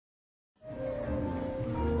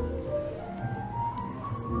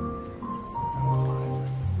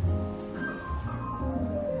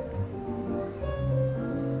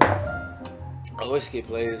A whiskey,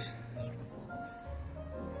 please.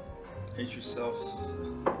 Hate yourselves.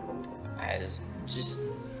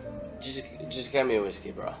 Just get me a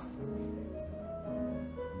whiskey, bro.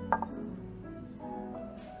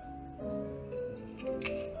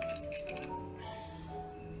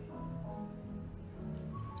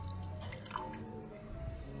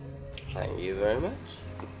 Thank you very much.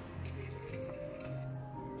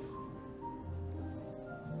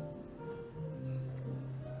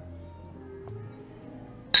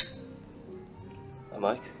 Hi,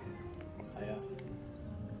 Mike. Hiya.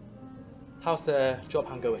 How's the job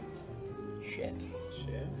hunt going? Shit.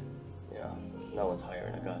 Shit. Yeah, no one's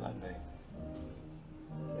hiring a guy like me.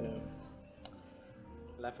 You know,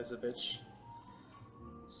 life is a bitch.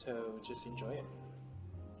 So just enjoy it.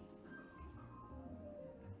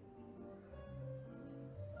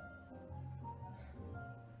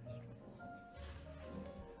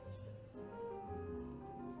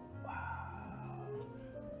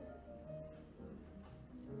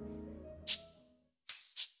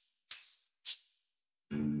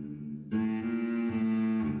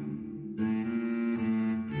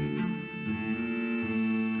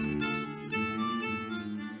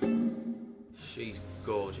 She's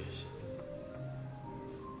gorgeous.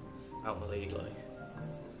 Out in the league, like.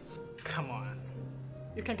 Come on.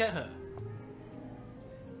 You can get her.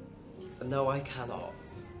 No, I cannot.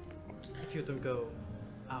 If you don't go,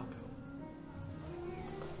 I'll go.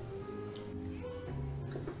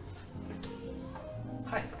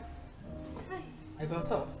 Hi. Hi. Are you by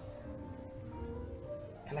yourself?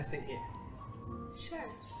 Can I sit here? Sure.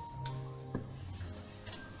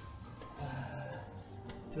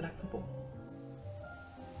 Do you like football?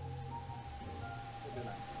 What do you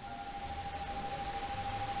like?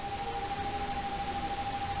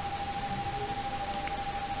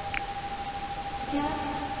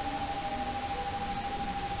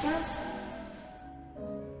 Just.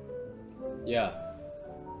 Yeah.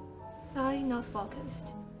 Are you not focused?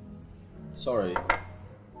 Sorry.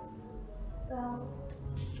 Well,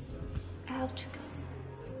 I have to go.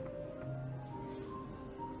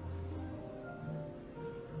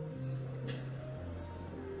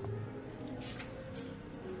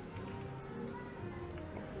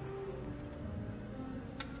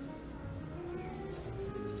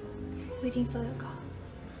 Waiting for your call.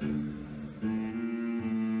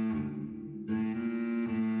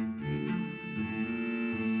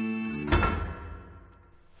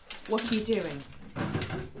 What are you doing?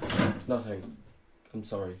 Nothing. I'm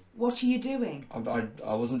sorry. What are you doing? I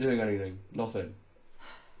wasn't doing anything. Nothing.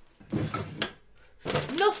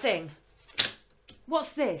 Nothing!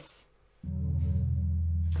 What's this?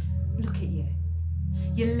 Look at you.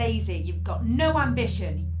 You're lazy, you've got no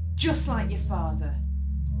ambition, just like your father.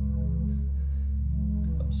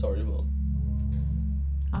 I'm sorry, Mum.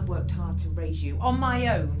 I've worked hard to raise you on my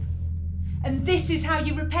own. And this is how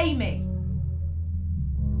you repay me?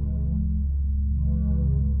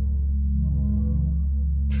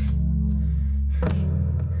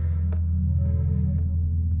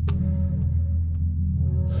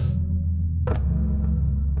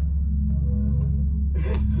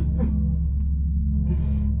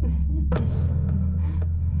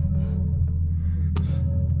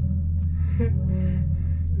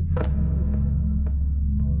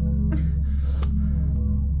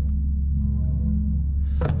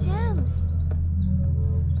 James!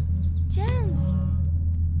 James!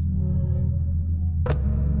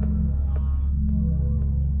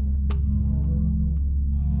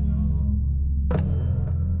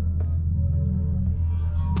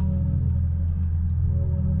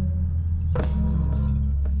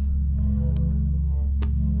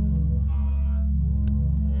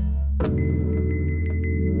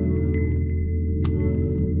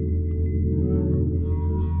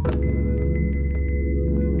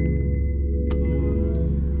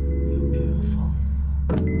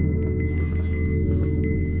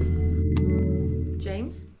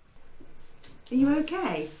 James? Are you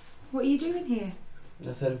okay? What are you doing here?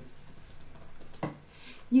 Nothing.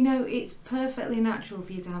 You know, it's perfectly natural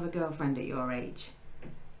for you to have a girlfriend at your age.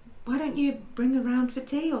 Why don't you bring her round for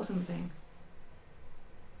tea or something?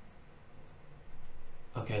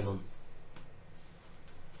 Okay, Mum.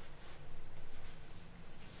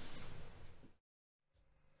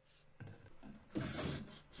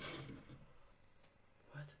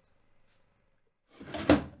 What?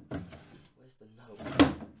 Where's the note?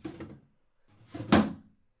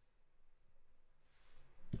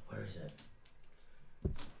 Where is it?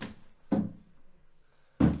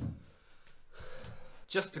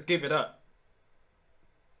 Just to give it up.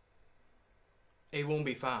 It won't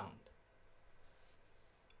be found.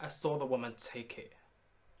 I saw the woman take it.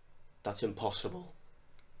 That's impossible.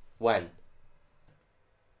 When?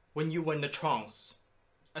 When you were in the trance,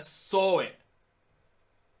 I saw it.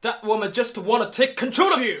 That woman just want to take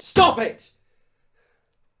control of you! Stop it!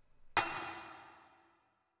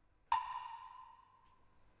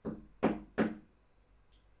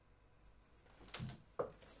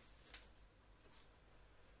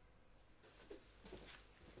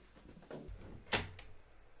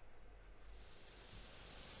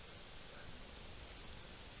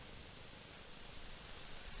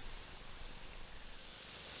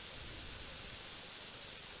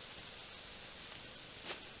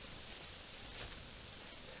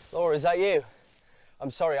 Laura, is that you?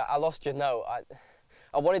 I'm sorry, I lost your note.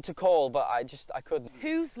 I wanted to call, but I couldn't.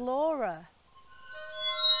 Who's Laura?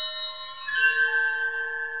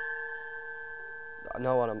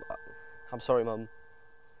 No one, I'm sorry, Mum.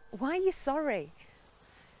 Why are you sorry?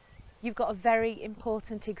 You've got a very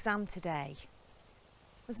important exam today.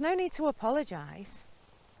 There's no need to apologise.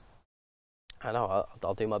 I know,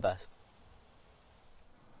 I'll do my best.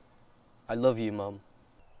 I love you, Mum.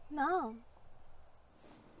 Mom.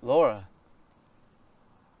 Laura,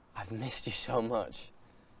 I've missed you so much.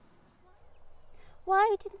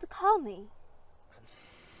 Why didn't you call me?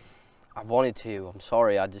 I wanted to, I'm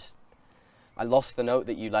sorry, I lost the note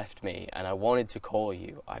that you left me and I wanted to call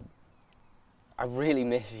you. I really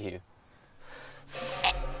miss you.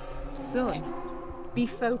 Son, be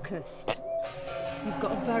focused. You've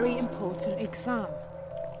got a very important exam.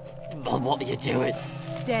 Mum, what are you doing?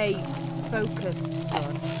 Stay focused,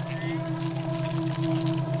 son.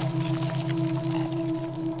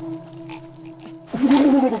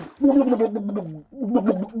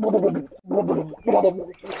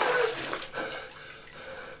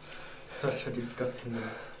 Such a disgusting woman.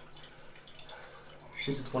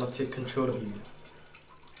 She just want to take control of you.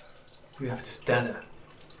 You have to stand up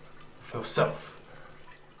for yourself.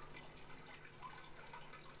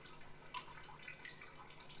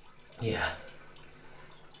 Yeah.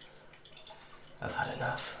 I've had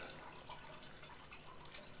enough.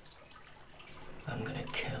 I'm gonna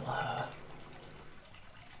kill her.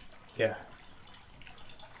 Yeah.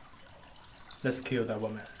 Let's kill that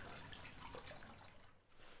woman.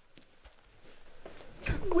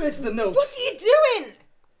 Where's the note? What are you doing?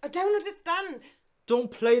 I don't understand. Don't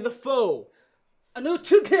play the fool. I know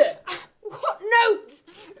took it. What note?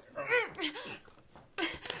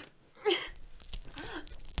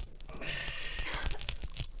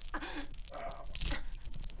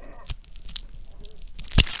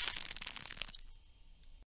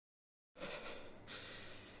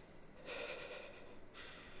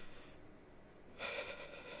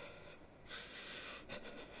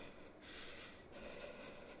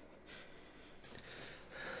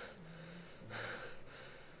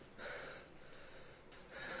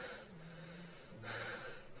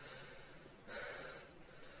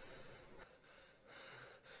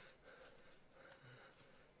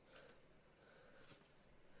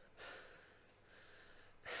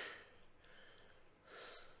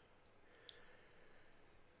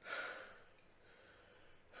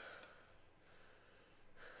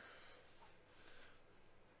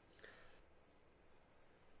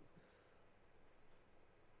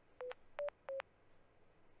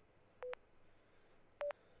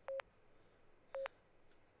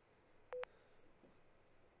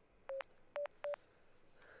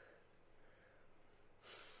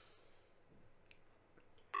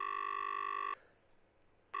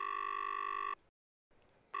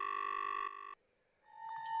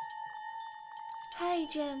 Hi,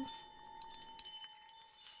 James.